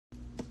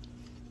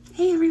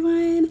Hey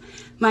everyone,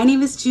 my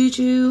name is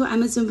Juju.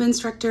 I'm a Zumba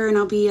instructor and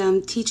I'll be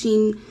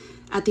teaching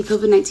at the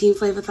COVID-19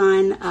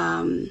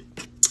 FlavAthon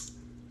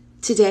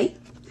today.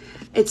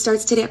 It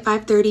starts today at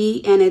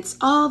 5:30 and it's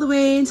all the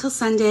way until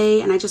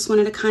Sunday, and I just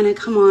wanted to kind of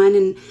come on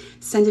and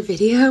send a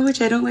video,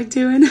 which I don't like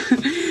doing,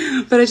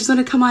 but I just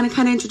want to come on and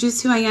kind of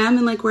introduce who I am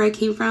and like where I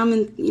came from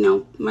and, you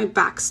know, my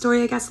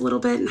backstory, I guess, a little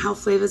bit, and how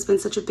Flava has been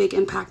such a big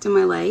impact in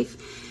my life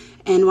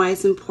and why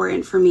it's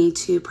important for me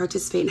to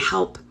participate and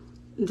help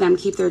them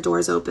keep their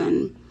doors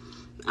open.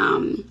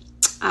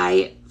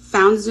 I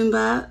found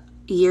Zumba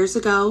years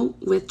ago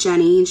with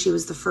Jenny, and she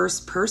was the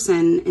first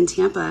person in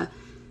Tampa,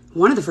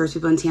 one of the first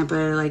people in Tampa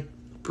to like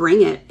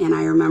bring it. And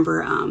I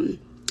remember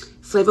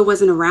Flava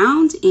wasn't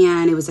around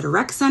and it was at a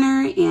rec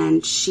center,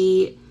 and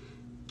she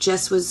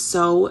just was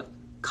so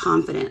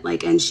confident,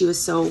 like, and she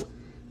was so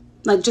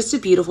like just a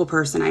beautiful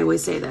person. I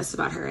always say this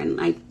about her. And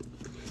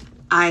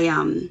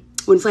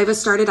when Flava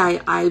started,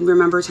 I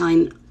remember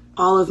telling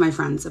all of my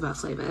friends about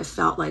Flava. It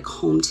felt like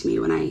home to me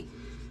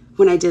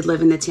when I did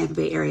live in the Tampa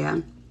Bay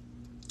area.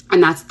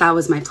 And that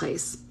was my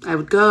place. I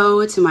would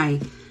go to my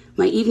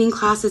evening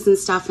classes and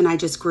stuff, and I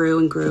just grew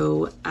and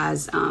grew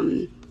as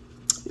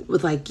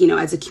with, like, you know,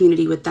 as a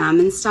community with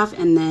them and stuff.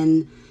 And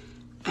then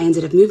I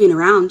ended up moving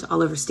around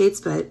all over states,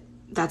 but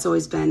that's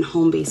always been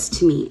home base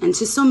to me and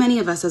to so many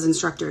of us as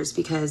instructors,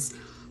 because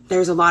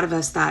there's a lot of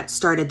us that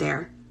started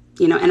there,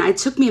 you know. And it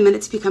took me a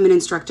minute to become an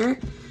instructor.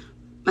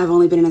 I've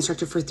only been an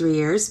instructor for 3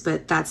 years,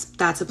 but that's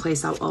a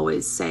place I'll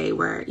always say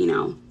where, you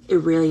know, it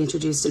really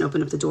introduced and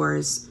opened up the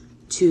doors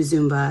to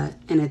Zumba,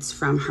 and it's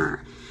from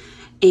her.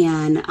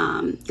 And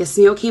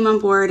Yasmio came on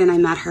board and I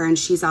met her, and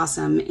she's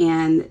awesome,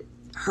 and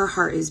her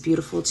heart is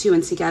beautiful too,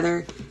 and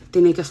together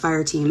they make a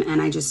fire team.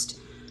 And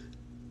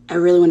I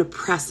really want to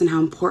press on how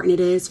important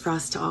it is for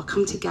us to all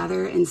come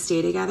together and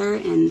stay together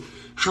and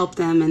help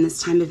them in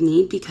this time of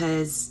need,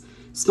 because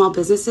small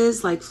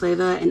businesses like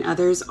Flava and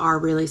others are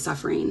really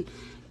suffering.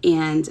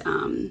 And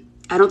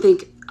I don't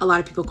think a lot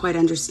of people quite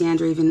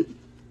understand or even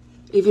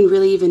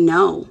really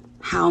know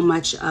how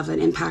much of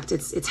an impact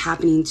it's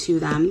happening to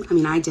them. I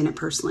mean, I didn't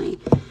personally.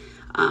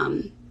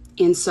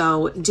 And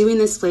so doing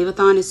this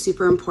FlavAthon is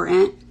super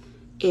important.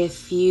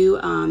 If you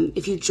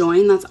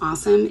join, that's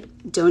awesome.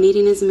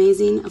 Donating is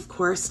amazing, of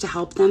course, to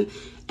help them,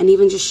 and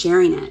even just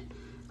sharing it,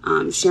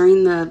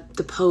 sharing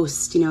the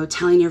post, you know,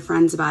 telling your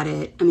friends about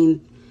it. I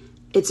mean,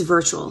 it's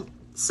virtual.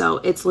 So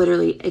it's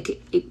literally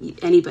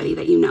anybody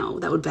that you know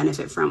that would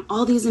benefit from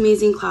all these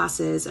amazing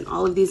classes and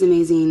all of these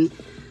amazing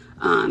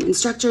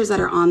instructors that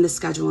are on the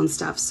schedule and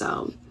stuff.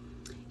 So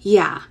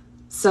yeah,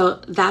 so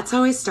that's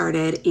how I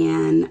started,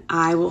 and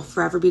I will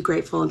forever be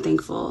grateful and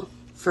thankful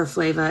for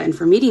Flava and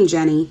for meeting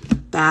Jenny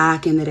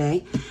back in the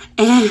day.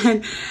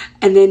 And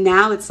then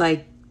now it's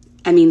like,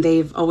 I mean,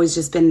 they've always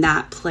just been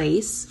that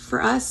place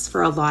for us,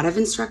 for a lot of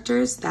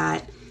instructors,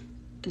 that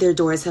their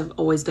doors have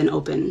always been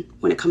open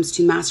when it comes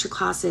to master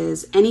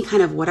classes, any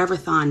kind of whatever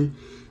thon.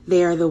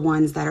 They are the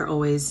ones that are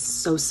always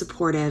so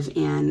supportive,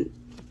 and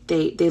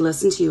they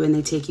listen to you and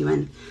they take you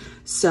in.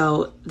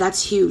 So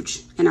that's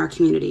huge in our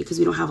community, because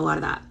we don't have a lot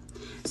of that.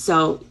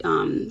 So,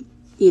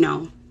 you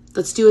know,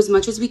 let's do as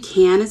much as we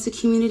can as a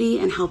community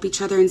and help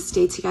each other and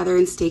stay together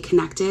and stay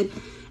connected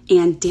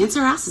and dance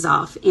our asses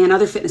off, and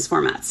other fitness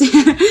formats.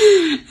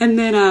 And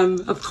then,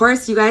 of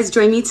course, you guys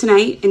join me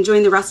tonight and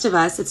join the rest of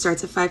us. It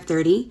starts at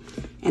 5:30,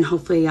 and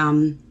hopefully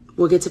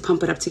we'll get to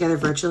pump it up together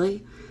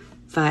virtually.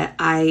 But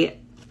I'm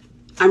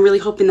really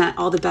hoping that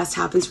all the best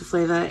happens for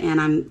Flava, and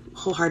I'm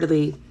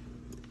wholeheartedly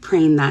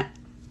praying that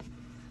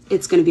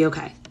it's going to be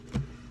okay.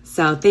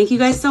 So thank you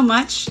guys so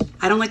much.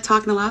 I don't like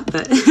talking a lot,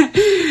 but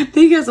thank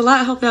you guys a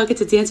lot. Hopefully I'll get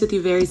to dance with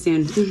you very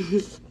soon.